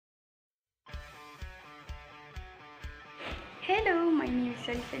Hello, my name is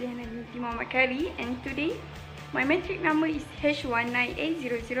Ilyana Binti Mohd Khairri, and today my metric number is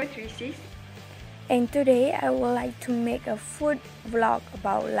H19A0036. And today I would like to make a food vlog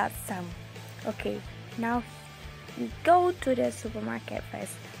about Laksam. Okay, now we go to the supermarket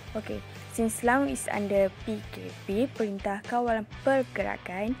first. Okay, since Lang is under PKP, Perintah Kawalan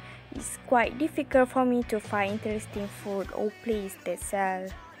Pergerakan, it's quite difficult for me to find interesting food or place that sell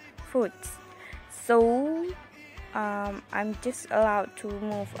foods. So I'm just allowed to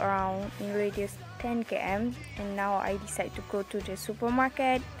move around in radius 10 km, and now I decide to go to the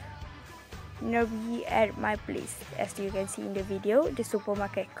supermarket nearby at my place. As you can see in the video, the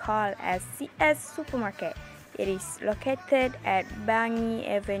supermarket called as CS Supermarket. It is located at Bangi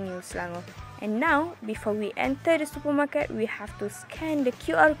Avenue, Selangor. And now, before we enter the supermarket, we have to scan the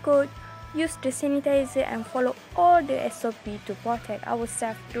QR code, use the sanitizer, and follow all the SOP to protect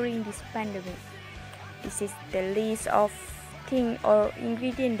ourselves during this pandemic. This is the list of things or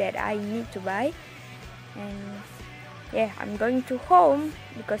ingredients that I need to buy. And yeah, I'm going to home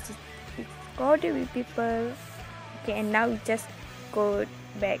because it's crowded with people. Okay, and now we just go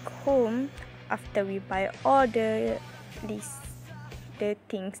back home after we buy all the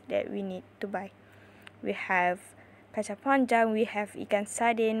things that we need to buy. We have kacang panjang, we have ikan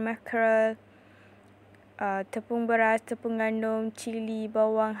sardin, mackerel, tepung beras, tepung gandum, cili,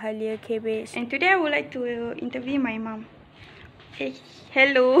 bawang, halia, cabbage. And today I would like to interview my mom. Hey,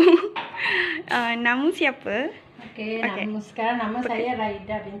 hello. Nama siapa? Okay. Nama saya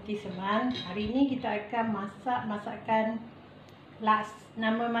Raida Binti Seman. Hari ini kita akan masak masakan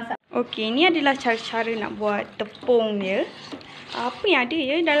nama masak. Okay, ni adalah cara-cara nak buat tepung dia. Apa yang ada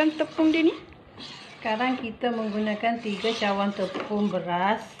ya dalam tepung dia ni? Sekarang kita menggunakan 3 cawan tepung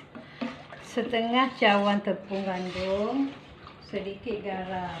beras, setengah cawan tepung gandum, sedikit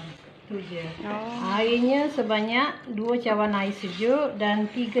garam. Itu je. Airnya sebanyak 2 cawan air sejuk dan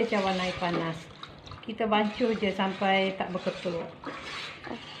 3 cawan air panas. Kita bancuh je sampai tak berketuk.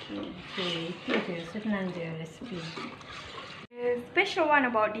 Okey, itu je, senang je resipi. The special one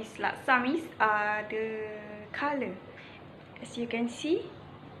about this laksam is the color. As you can see,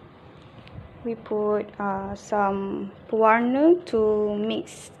 we put some pewarna to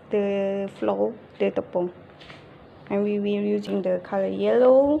mix the flour, the tepung. And we will using the color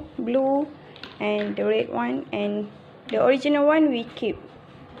yellow, blue, and the red one, and the original one we keep.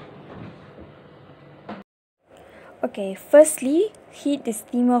 Okay, firstly, heat the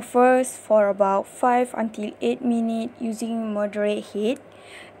steamer first for about 5 until 8 minutes using moderate heat.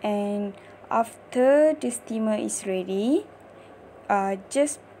 And after the steamer is ready,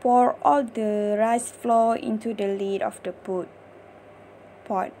 just pour all the rice flour into the lid of the pot.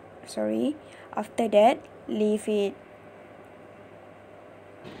 After that, leave it.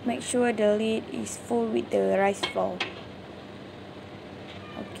 Make sure the lid is full with the rice flour.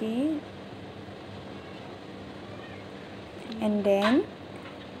 Okay. And then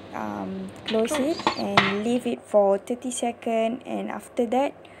close it and leave it for 30 seconds. And after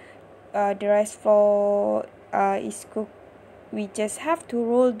that, the rice flour is cooked. We just have to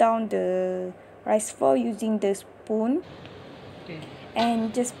roll down the rice flour using the spoon.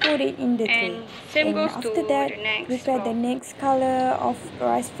 And just put it in the tray. And after that, prepare the next color of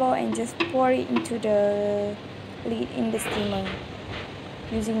rice flour and just pour it into the lid in the steamer.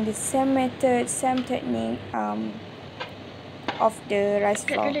 Using the same method, same technique of the rice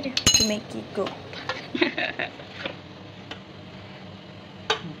flour to make it cook.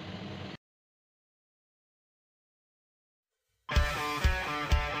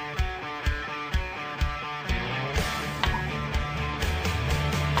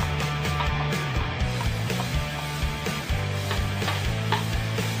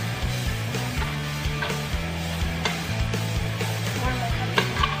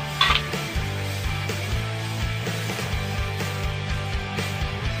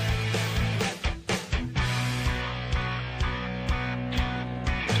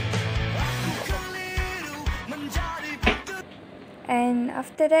 And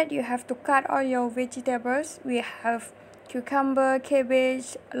after that, you have to cut all your vegetables. We have cucumber,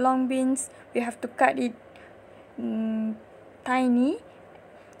 cabbage, long beans. We have to cut it tiny.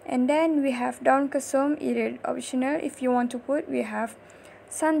 And then we have daun kesum. It is optional if you want to put. We have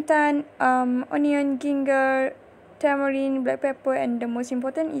santan, onion, ginger, tamarind, black pepper, and the most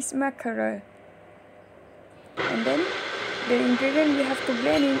important is mackerel. And then the ingredient we have to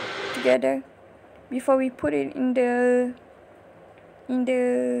blend it together before we put it in the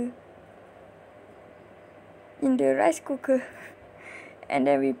rice cooker. And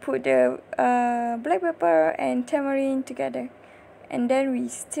then we put the black pepper and tamarind together, and then we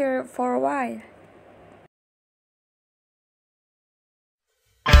stir for a while.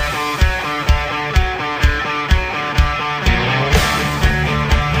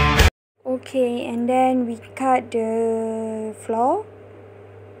 Okay, and then we cut the flour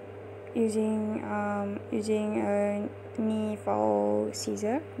using a knife or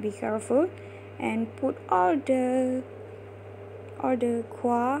scissor. Be careful, and put all the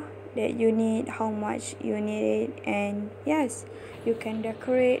kuah that you need, how much you need it, and yes, you can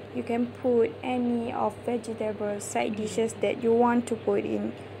decorate. You can put any of vegetables, side dishes that you want to put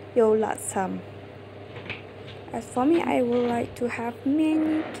in your laksam. As for me, I would like to have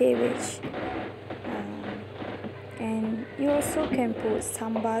many cabbage, and you also can put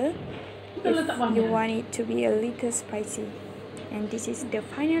sambal if you want it to be a little spicy. And this is the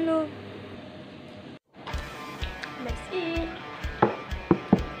final look. Let's eat.